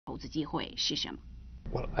投资机会是什么？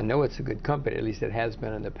 Well, I know it's a good company, at least it has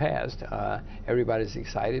been in the past. Everybody's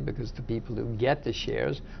excited because the people who get the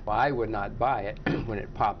shares, well, I would not buy it when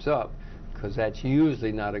it pops up because that's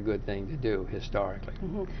usually not a good thing to do historically.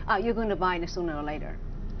 You're going to buy it sooner or later?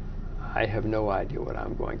 I have no idea what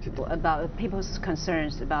I'm going to do. About people's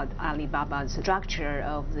concerns about Alibaba's structure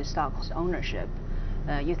of the stock's ownership,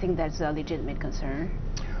 you think that's a legitimate concern?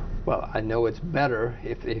 Well, I know it's better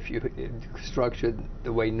if you structured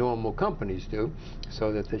the way normal companies do,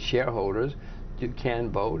 so that the shareholders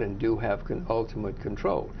can vote and do have ultimate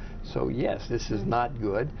control. So yes, this is not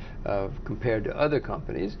good compared to other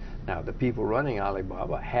companies. Now, the people running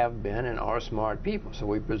Alibaba have been and are smart people, so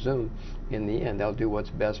we presume in the end they'll do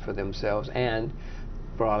what's best for themselves and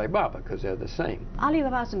for Alibaba because they're the same.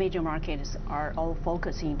 Alibaba's major markets are all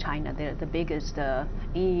focused in China. They're the biggest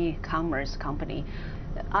e-commerce company.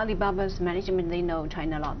 Alibaba's management, they know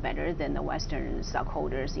China a lot better than the Western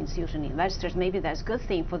stockholders, institutional investors. Maybe that's a good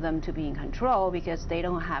thing for them to be in control because they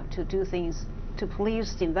don't have to do things to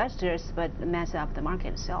please the investors but mess up the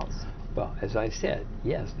market itself. Well, as I said,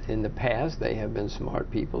 yes, in the past they have been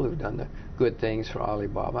smart people who've done the good things for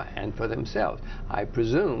Alibaba and for themselves. I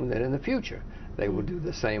presume that in the future they will do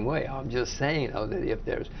the same way. I'm just saying, though, that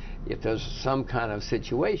if there's some kind of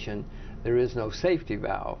situation, there is no safety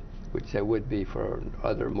valve, which there would be for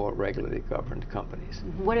other more regularly governed companies.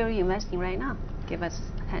 What are you investing right now? Give us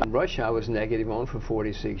a hint. In Russia, I was negative on for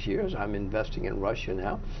 46 years. I'm investing in Russia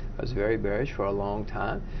now. I was very bearish for a long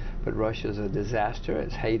time, but Russia is a disaster.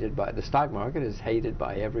 It's hated by the stock market. Is hated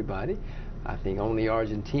by everybody. I think only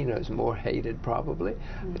Argentina is more hated, probably.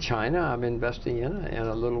 China, I'm investing in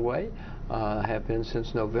a little way. Have been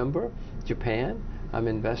since November. Japan, I'm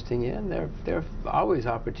investing in. There are always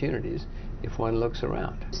opportunities if one looks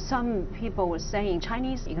around. Some people were saying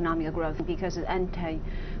Chinese economic growth because of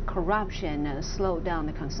anti-corruption slowed down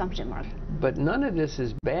the consumption market. But none of this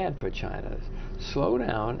is bad for China. Slow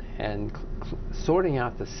down and sorting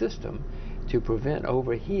out the system to prevent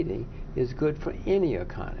overheating is good for any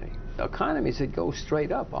economy. Economies that go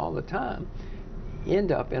straight up all the time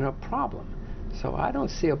end up in a problem. So I don't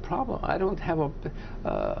see a problem. I don't have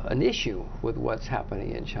an issue with what's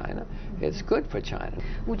happening in China. It's good for China.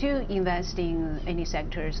 Would you invest in any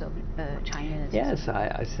sectors of China? Yes,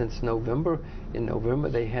 since November. In November,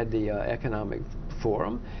 they had the economic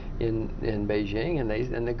forum in Beijing, and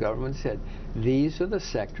the government said these are the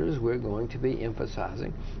sectors we're going to be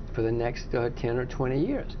emphasizing for the next 10 or 20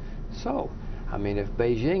 years. So, I mean, if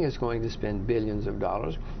Beijing is going to spend billions of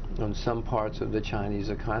dollars on some parts of the Chinese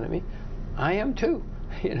economy, I am too.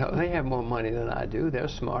 You know, they have more money than I do. They're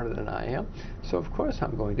smarter than I am. So of course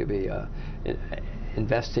I'm going to be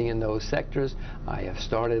investing in those sectors. I have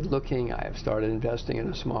started looking. I have started investing in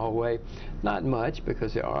a small way. Not much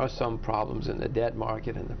because there are some problems in the debt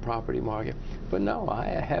market and the property market. But no, I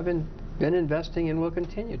haven't been investing and will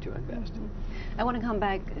continue to invest. I want to come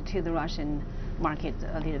back to the Russian market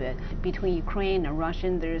a little bit. Between Ukraine and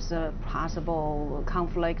Russia, there's a possible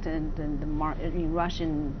conflict in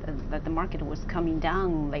Russian that the market was coming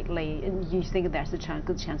down lately. And you think there's a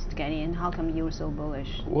good chance to get in? How come you're so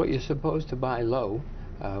bullish? Well, you're supposed to buy low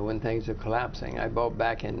when things are collapsing. I bought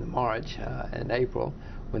back in March and April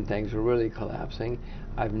when things were really collapsing.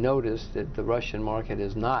 I've noticed that the Russian market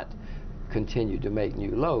has not continued to make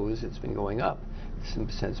new lows. It's been going up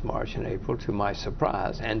since March and April, to my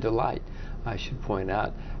surprise and delight, I should point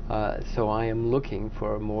out. So I am looking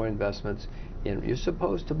for more investments in. You're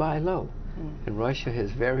supposed to buy low. And Russia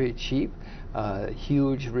is very cheap,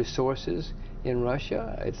 huge resources in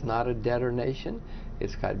Russia. It's not a debtor nation.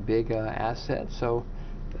 It's got big assets. So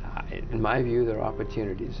in my view, there are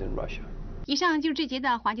opportunities in Russia. 以上就是这节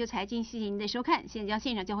的环球财经，谢谢您的收看。现在将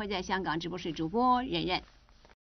现场交会在香港直播室主播任任。